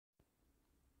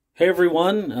Hey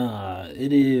everyone,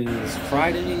 it is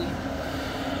Friday. I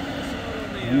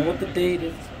don't know what the date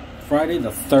is. Friday the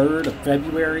 3rd of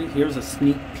February. Here's a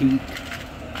sneak peek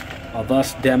of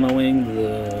us demoing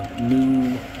the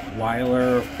new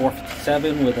Weiler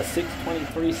H457 with a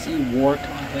 623C waratah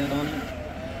head on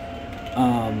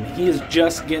it. He is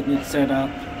just getting it set up,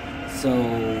 so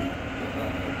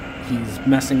he's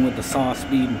messing with the saw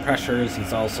speed and pressures.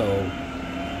 He's also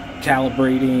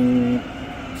calibrating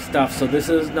stuff, so this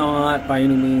is not by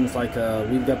any means like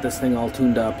we've got this thing all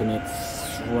tuned up and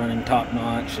it's running top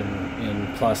notch,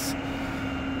 and plus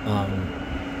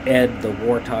Ed, the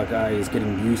waratah guy, is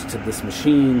getting used to this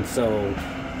machine, so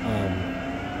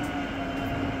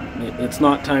it's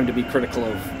not time to be critical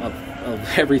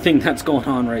of everything that's going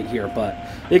on right here, but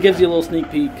it gives you a little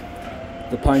sneak peek.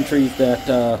 The pine trees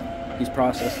that he's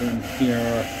processing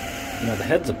here, you know, the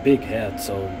head's a big head,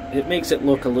 so it makes it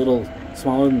look a little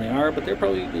smaller than they are, but they're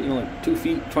probably, you know, like 2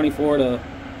 feet, 24 to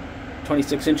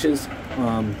 26 inches.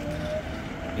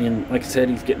 And like I said,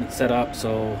 he's getting it set up,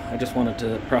 so I just wanted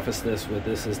to preface this with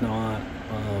this is not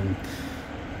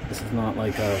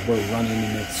like we're running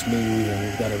and it's smooth and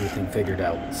we've got everything figured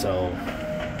out. So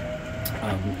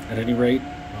at any rate,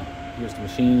 here's the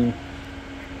machine.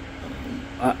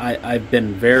 I've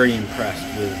been very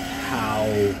impressed with how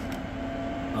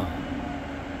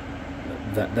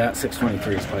that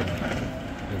 623 is quite amazing.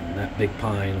 And that big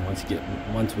pine, once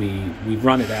we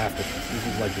run it after this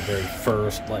is like the very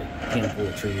first like handful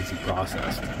of trees he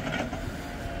processed.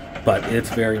 But it's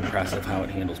very impressive how it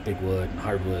handles big wood and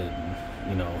hardwood, and,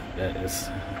 you know, it's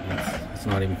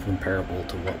not even comparable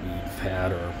to what we've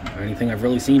had or anything I've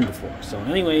really seen before. So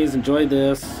anyways, enjoy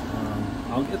this.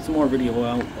 I'll get some more video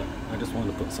out, but I just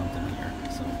wanted to put something here.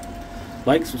 So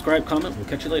like, subscribe, comment, we'll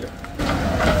catch you later.